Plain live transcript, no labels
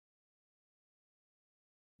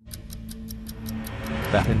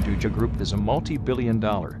The Hinduja Group is a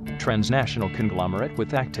multi-billion-dollar, transnational conglomerate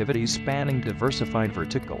with activities spanning diversified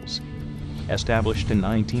verticals. Established in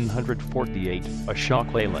 1948,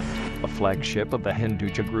 ASHOK Leyland, a flagship of the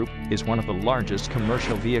Hinduja Group, is one of the largest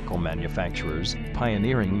commercial vehicle manufacturers,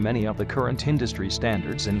 pioneering many of the current industry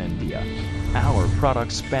standards in India. Our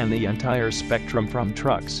products span the entire spectrum from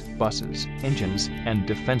trucks, buses, engines, and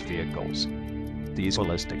defense vehicles. These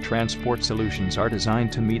holistic transport solutions are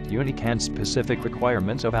designed to meet unique and specific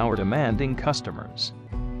requirements of our demanding customers.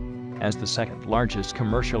 As the second largest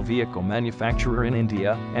commercial vehicle manufacturer in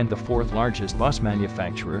India and the fourth largest bus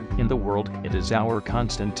manufacturer in the world, it is our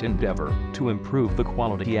constant endeavor to improve the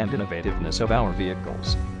quality and innovativeness of our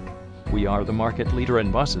vehicles. We are the market leader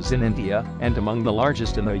in buses in India and among the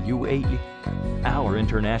largest in the UAE. Our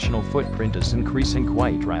international footprint is increasing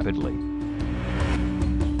quite rapidly.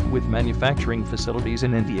 With manufacturing facilities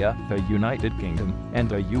in India, the United Kingdom, and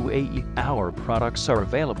the UAE, our products are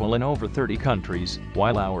available in over 30 countries,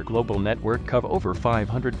 while our global network of over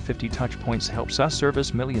 550 touchpoints helps us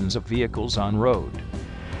service millions of vehicles on road.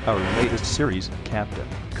 Our latest series, Captain,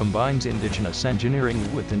 combines indigenous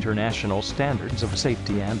engineering with international standards of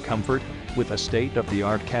safety and comfort, with a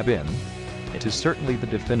state-of-the-art cabin. It is certainly the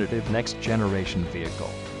definitive next-generation vehicle.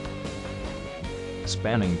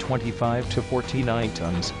 Spanning 25 to 49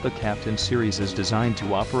 tons, the Captain series is designed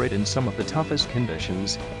to operate in some of the toughest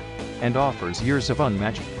conditions and offers years of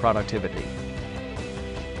unmatched productivity.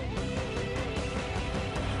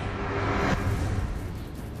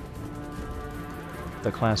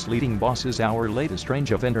 The class-leading Boss is our latest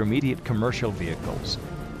range of intermediate commercial vehicles.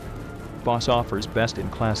 Boss offers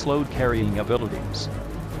best-in-class load-carrying abilities,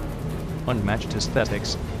 unmatched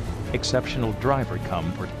aesthetics, exceptional driver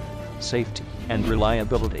comfort, safety, and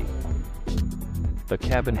reliability. The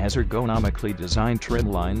cabin has ergonomically designed trim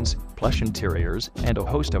lines, plush interiors, and a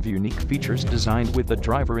host of unique features designed with the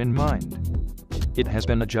driver in mind. It has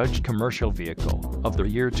been adjudged Commercial Vehicle of the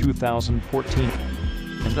Year 2014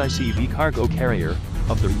 and ICV Cargo Carrier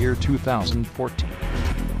of the Year 2014.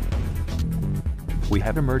 We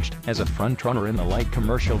have emerged as a frontrunner in the light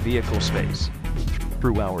commercial vehicle space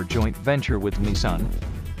through our joint venture with Nissan.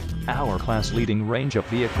 Our class-leading range of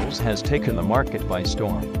vehicles has taken the market by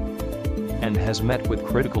storm and has met with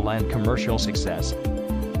critical and commercial success.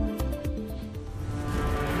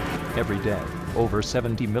 Every day, over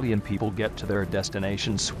 70 million people get to their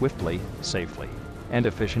destinations swiftly, safely, and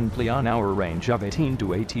efficiently on our range of 18 to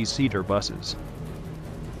 80-seater buses.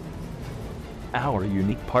 Our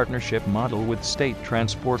unique partnership model with state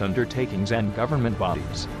transport undertakings and government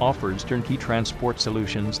bodies offers turnkey transport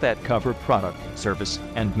solutions that cover product, service,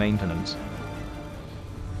 and maintenance.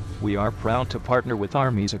 We are proud to partner with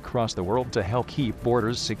armies across the world to help keep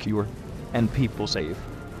borders secure and people safe.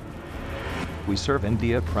 We serve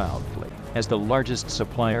India proudly as the largest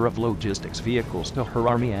supplier of logistics vehicles to her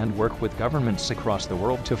army and work with governments across the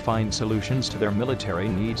world to find solutions to their military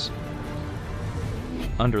needs.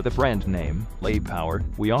 Under the brand name, Ley Power,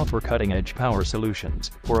 we offer cutting-edge power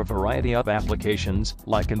solutions for a variety of applications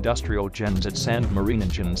like industrial gensets and marine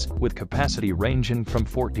engines with capacity ranging from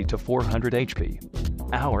 40 to 400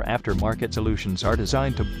 HP. Our aftermarket solutions are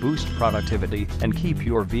designed to boost productivity and keep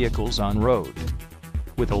your vehicles on road.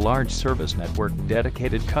 With a large service network,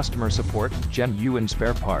 dedicated customer support, genuine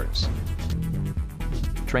spare parts,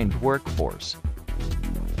 trained workforce,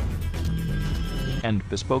 and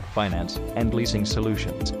bespoke finance and leasing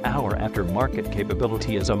solutions, our aftermarket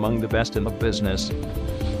capability is among the best in the business.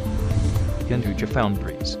 Hinduja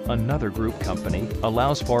Foundries, another group company,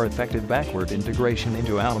 allows for effective backward integration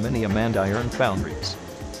into aluminium and iron foundries.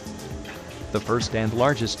 The first and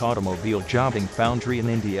largest automobile jobbing foundry in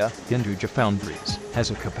India, Hinduja Foundries,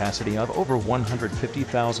 has a capacity of over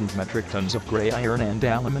 150,000 metric tons of grey iron and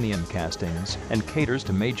aluminium castings and caters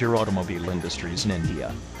to major automobile industries in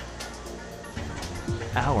India.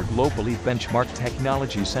 Our globally benchmarked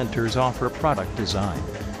technology centers offer product design,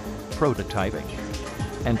 prototyping,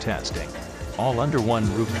 and testing, all under one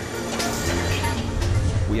roof.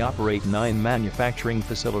 We operate 9 manufacturing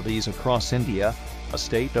facilities across India, a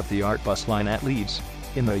state-of-the-art bus line at Leeds,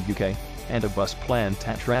 in the UK, and a bus plant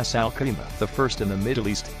at Ras Al Khaimah, the first in the Middle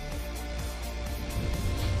East.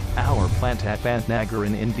 Our plant at Bantnagar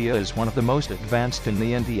in India is one of the most advanced in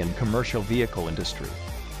the Indian commercial vehicle industry.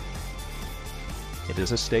 It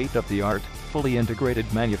is a state-of-the-art, fully integrated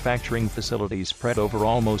manufacturing facility spread over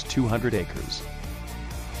almost 200 acres,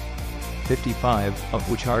 55 of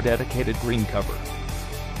which are dedicated green cover.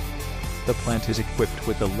 The plant is equipped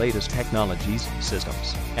with the latest technologies,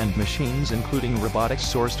 systems, and machines including robotics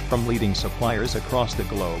sourced from leading suppliers across the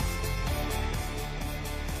globe.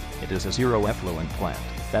 It is a zero-effluent plant,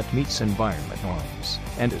 that meets environment norms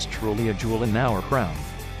and is truly a jewel in our crown.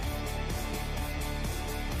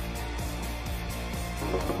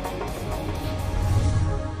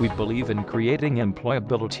 We believe in creating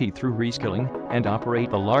employability through reskilling and operate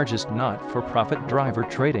the largest not-for-profit driver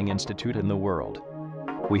training institute in the world.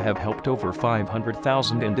 We have helped over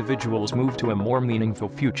 500,000 individuals move to a more meaningful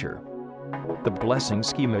future. The Blessing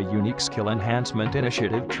Scheme, a unique skill enhancement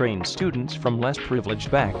initiative, trains students from less privileged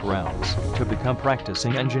backgrounds to become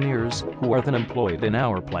practicing engineers who are then employed in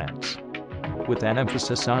our plants. With an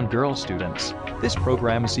emphasis on girl students, this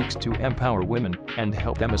program seeks to empower women and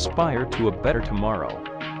help them aspire to a better tomorrow.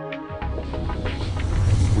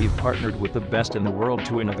 We've partnered with the best in the world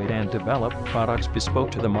to innovate and develop products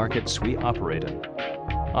bespoke to the markets we operate in.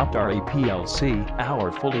 Optare plc,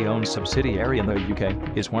 our fully owned subsidiary in the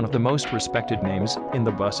UK, is one of the most respected names in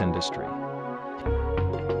the bus industry.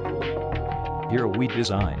 Here we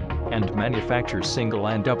design and manufacture single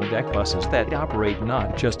and double-deck buses that operate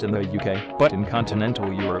not just in the UK, but in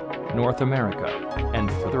continental Europe, North America, and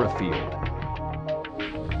further afield.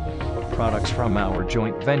 Products from our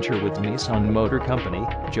joint venture with Nissan Motor Company,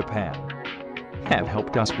 Japan, have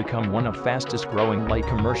helped us become one of the fastest-growing light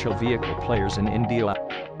commercial vehicle players in India.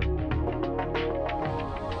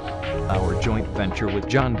 Our joint venture with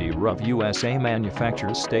John Deere of USA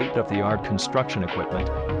manufactures state-of-the-art construction equipment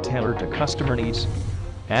tailored to customer needs.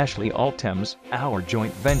 Ashley Altems, our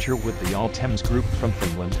joint venture with the Altems Group from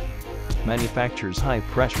Finland, manufactures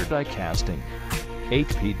high-pressure die casting,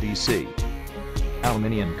 HPDC,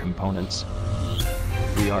 aluminium components.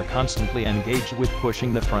 We are constantly engaged with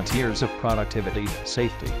pushing the frontiers of productivity,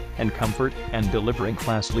 safety, and comfort, and delivering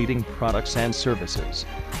class-leading products and services.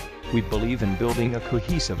 We believe in building a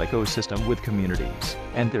cohesive ecosystem with communities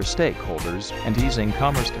and their stakeholders and easing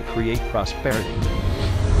commerce to create prosperity.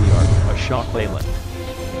 We are ASHOK Leyland.